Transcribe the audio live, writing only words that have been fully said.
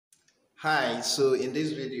Hi, so in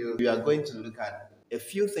this video, we are going to look at a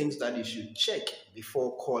few things that you should check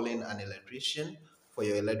before calling an electrician for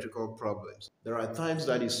your electrical problems. There are times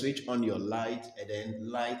that you switch on your light and then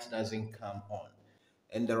light doesn't come on.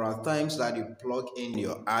 And there are times that you plug in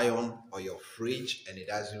your iron or your fridge and it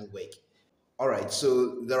doesn't work. All right,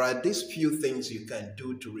 so there are these few things you can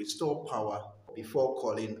do to restore power before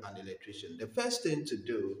calling an electrician. The first thing to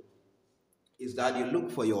do is that you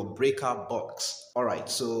look for your breaker box. All right,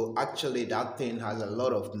 so actually that thing has a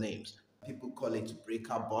lot of names. People call it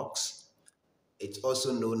breaker box. It's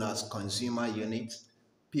also known as consumer unit.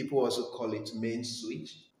 People also call it main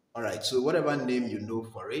switch. All right, so whatever name you know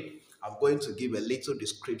for it, I'm going to give a little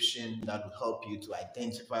description that will help you to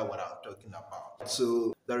identify what I'm talking about.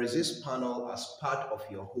 So there is this panel as part of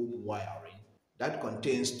your home wiring that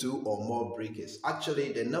contains two or more breakers.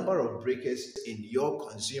 Actually, the number of breakers in your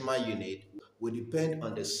consumer unit will depend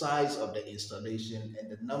on the size of the installation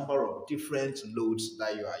and the number of different loads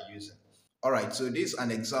that you are using. All right, so this is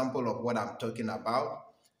an example of what I'm talking about.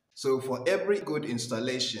 So for every good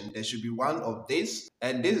installation, there should be one of this,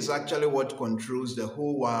 and this is actually what controls the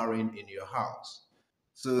whole wiring in your house.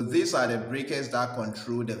 So these are the breakers that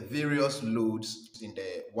control the various loads in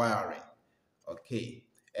the wiring. Okay,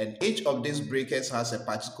 and each of these breakers has a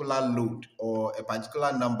particular load or a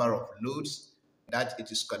particular number of loads that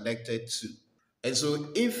it is connected to. And so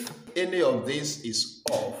if any of this is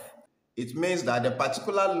off, it means that the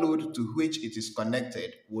particular load to which it is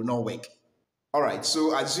connected will not work. All right,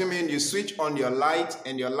 so assuming you switch on your light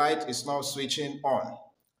and your light is not switching on.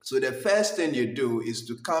 So the first thing you do is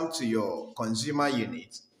to come to your consumer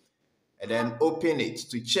unit and then open it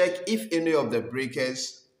to check if any of the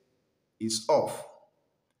breakers is off.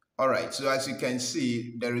 All right, so as you can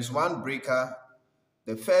see, there is one breaker.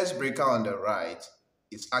 The first breaker on the right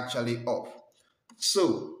is actually off.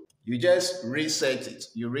 So you just reset it.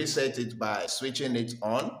 You reset it by switching it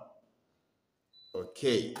on.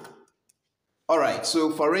 Okay. All right,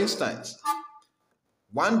 so for instance,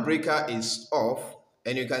 one breaker is off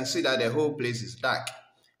and you can see that the whole place is dark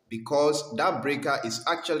because that breaker is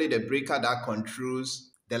actually the breaker that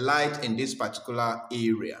controls the light in this particular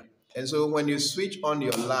area. And so when you switch on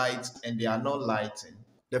your lights and they are not lighting,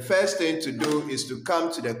 the first thing to do is to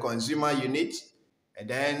come to the consumer unit and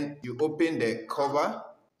then you open the cover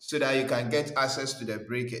so that you can get access to the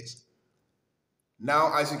breakers.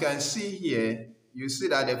 Now, as you can see here, you see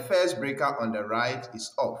that the first breaker on the right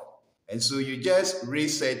is off. And so you just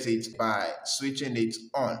reset it by switching it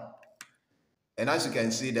on. And as you can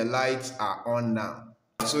see, the lights are on now.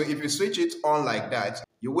 So if you switch it on like that,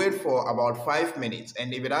 you wait for about 5 minutes.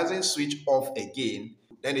 And if it doesn't switch off again,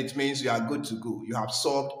 then it means you are good to go. You have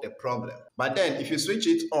solved the problem. But then if you switch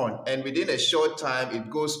it on and within a short time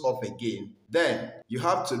it goes off again, then you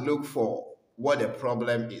have to look for what the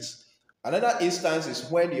problem is. Another instance is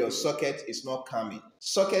when your socket is not coming.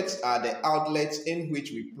 Sockets are the outlets in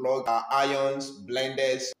which we plug our irons,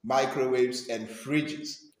 blenders, microwaves, and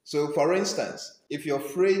fridges. So for instance, if your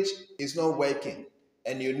fridge is not working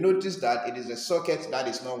and you notice that it is the socket that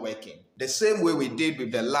is not working, the same way we did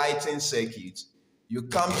with the lighting circuit, you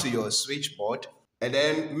come to your switchboard and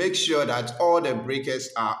then make sure that all the breakers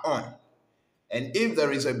are on. And if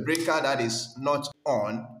there is a breaker that is not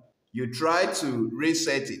on, you try to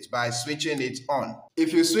reset it by switching it on.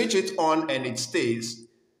 If you switch it on and it stays,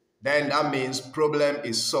 then that means problem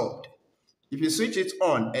is solved. If you switch it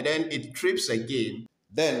on and then it trips again,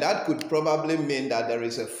 then that could probably mean that there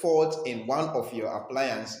is a fault in one of your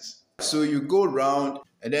appliances. So you go around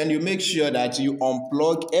and then you make sure that you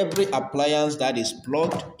unplug every appliance that is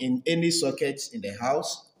plugged in any sockets in the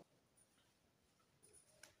house.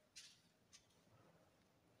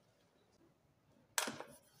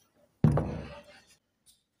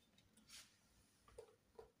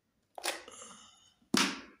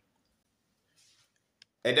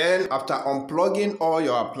 And then after unplugging all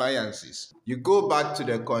your appliances, you go back to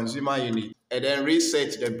the consumer unit and then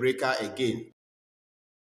reset the breaker again.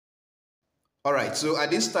 All right, so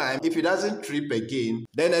at this time, if it doesn't trip again,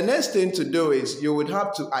 then the next thing to do is you would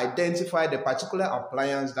have to identify the particular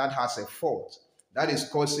appliance that has a fault that is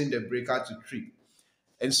causing the breaker to trip.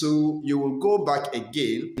 And so you will go back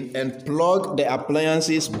again and plug the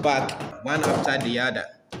appliances back one after the other.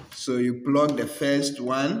 So you plug the first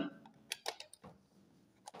one,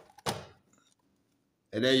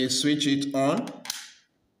 and then you switch it on,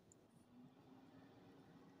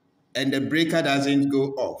 and the breaker doesn't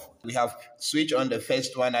go off. We have switched on the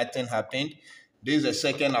first one, nothing happened. This is the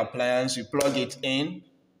second appliance, you plug it in,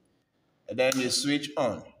 and then you switch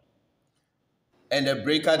on, and the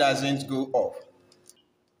breaker doesn't go off.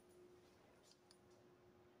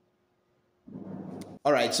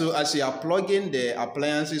 All right, so as you are plugging the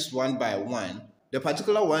appliances one by one, the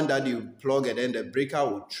particular one that you plug and then the breaker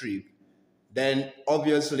will trip, then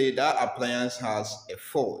obviously that appliance has a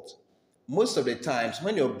fault. Most of the times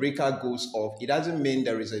when your breaker goes off, it doesn't mean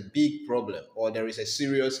there is a big problem or there is a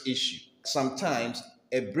serious issue. Sometimes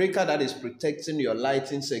a breaker that is protecting your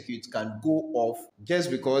lighting circuit can go off just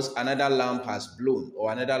because another lamp has blown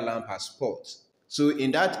or another lamp has spoiled. So in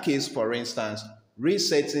that case, for instance,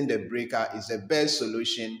 resetting the breaker is the best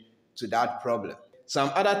solution to that problem.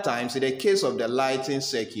 Some other times, in the case of the lighting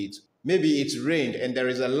circuit, maybe it rained and there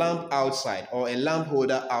is a lamp outside or a lamp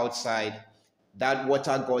holder outside that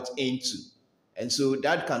water got into. And so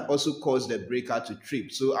that can also cause the breaker to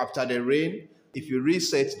trip. So after the rain, if you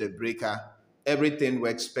reset the breaker, everything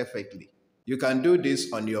works perfectly. You can do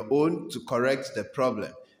this on your own to correct the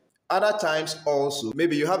problem. Other times also,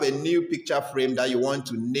 maybe you have a new picture frame that you want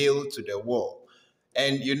to nail to the wall.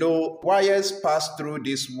 And you know, wires pass through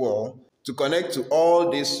this wall to connect to all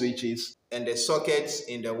these switches and the sockets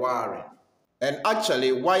in the wiring. And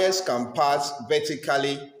actually, wires can pass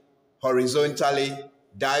vertically, horizontally,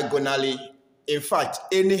 diagonally, in fact,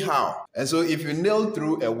 anyhow. And so if you nail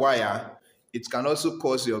through a wire, it can also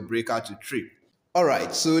cause your breaker to trip. All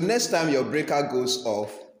right, so next time your breaker goes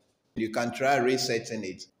off, you can try resetting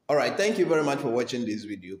it. All right, thank you very much for watching this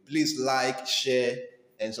video. Please like, share,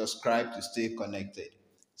 and subscribe to stay connected.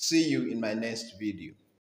 See you in my next video.